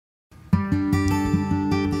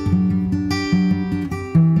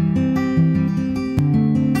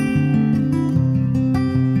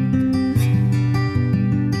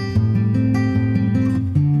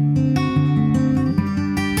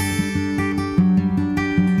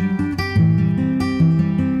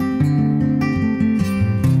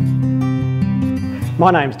My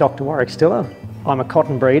name's Dr. Warwick Stiller. I'm a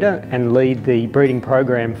cotton breeder and lead the breeding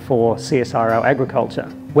program for CSIRO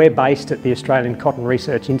Agriculture. We're based at the Australian Cotton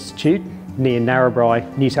Research Institute near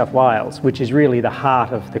Narrabri, New South Wales, which is really the heart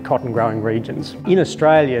of the cotton growing regions. In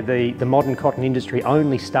Australia, the modern cotton industry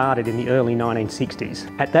only started in the early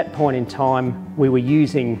 1960s. At that point in time, we were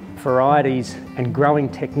using varieties and growing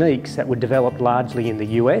techniques that were developed largely in the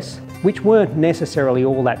US, which weren't necessarily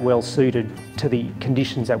all that well suited to the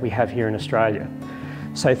conditions that we have here in Australia.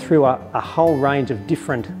 So through a whole range of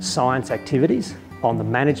different science activities on the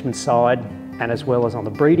management side and as well as on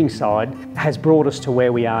the breeding side has brought us to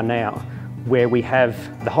where we are now, where we have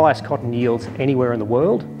the highest cotton yields anywhere in the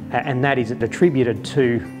world, and that is attributed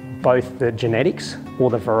to both the genetics or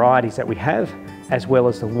the varieties that we have, as well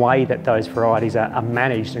as the way that those varieties are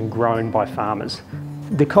managed and grown by farmers.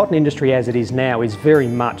 The cotton industry as it is now is very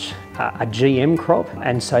much a GM crop,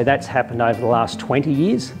 and so that's happened over the last 20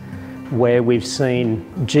 years, where we've seen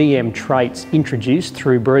GM traits introduced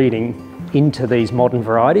through breeding into these modern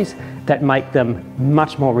varieties that make them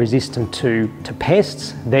much more resistant to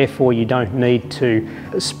pests. Therefore, you don't need to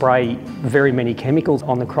spray very many chemicals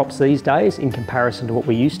on the crops these days in comparison to what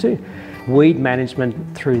we used to. Weed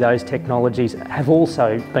management through those technologies have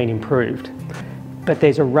also been improved. But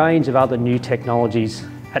there's a range of other new technologies,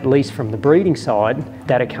 at least from the breeding side,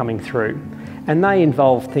 that are coming through. And they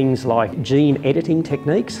involve things like gene editing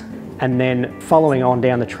techniques. And then following on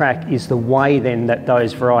down the track is the way then that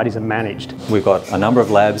those varieties are managed. We've got a number of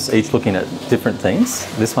labs, each looking at different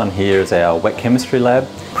things. This one here is our wet chemistry lab.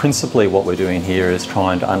 Principally what we're doing here is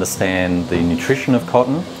trying to understand the nutrition of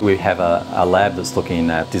cotton. We have a lab that's looking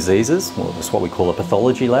at diseases, well, it's what we call a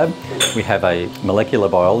pathology lab. We have a molecular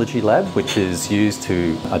biology lab, which is used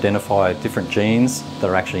to identify different genes that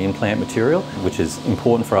are actually in plant material, which is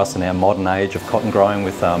important for us in our modern age of cotton growing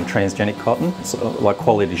with transgenic cotton. It's like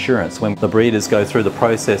quality assurance. When the breeders go through the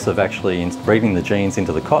process of actually breeding the genes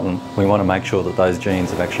into the cotton, we want to make sure that those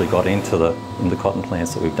genes have actually got into the cotton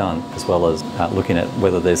plants that we've done, as well as looking at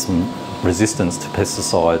whether there's some resistance to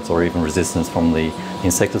pesticides or even resistance from the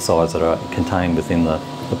insecticides that are contained within the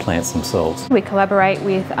plants themselves. We collaborate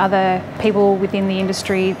with other people within the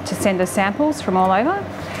industry to send us samples from all over,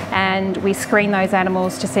 and we screen those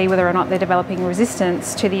animals to see whether or not they're developing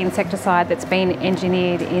resistance to the insecticide that's been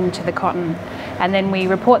engineered into the cotton. And then we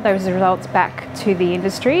report those results back to the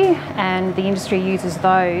industry, and the industry uses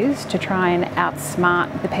those to try and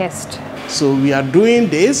outsmart the pest. So we are doing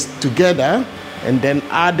this together and then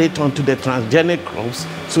add it onto the transgenic crops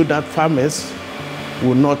so that farmers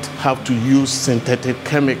will not have to use synthetic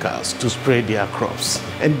chemicals to spray their crops.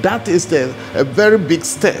 And that is a very big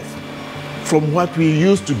step from what we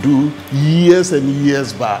used to do years and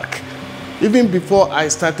years back. Even before I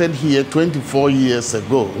started here 24 years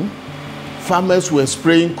ago, farmers were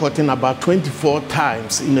spraying cotton about 24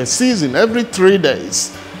 times in a season. Every 3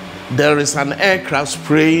 days, there is an aircraft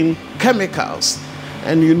spraying chemicals.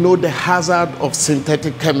 And you know the hazard of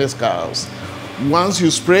synthetic chemicals. Once you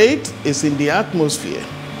spray it, it's in the atmosphere,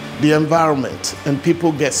 the environment, and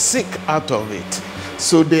people get sick out of it.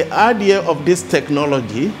 So the idea of this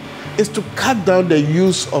technology is to cut down the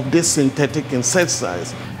use of this synthetic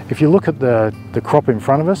insecticides. If you look at the crop in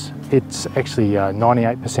front of us, it's actually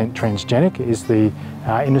 98% transgenic is the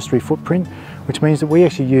industry footprint, which means that we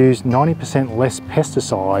actually use 90% less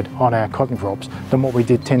pesticide on our cotton crops than what we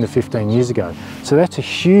did 10 to 15 years ago. So that's a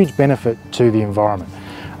huge benefit to the environment.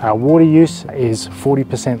 Our water use is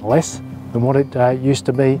 40% less than what it used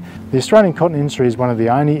to be. The Australian cotton industry is one of the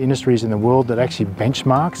only industries in the world that actually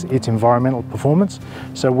benchmarks its environmental performance.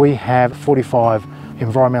 So we have 45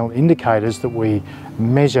 environmental indicators that we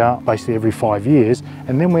measure basically every 5 years,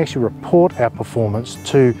 and then we actually report our performance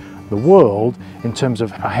to the world in terms of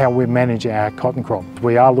how we manage our cotton crop.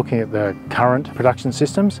 We are looking at the current production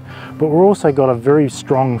systems, but we've also got a very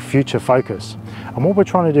strong future focus. And what we're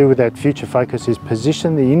trying to do with that future focus is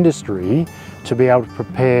position the industry to be able to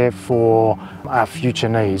prepare for our future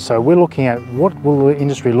needs. So we're looking at what will the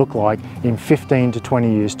industry look like in 15 to 20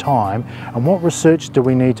 years' time, and what research do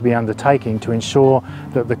we need to be undertaking to ensure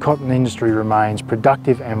that the cotton industry remains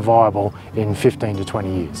productive and viable in 15 to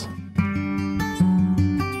 20 years.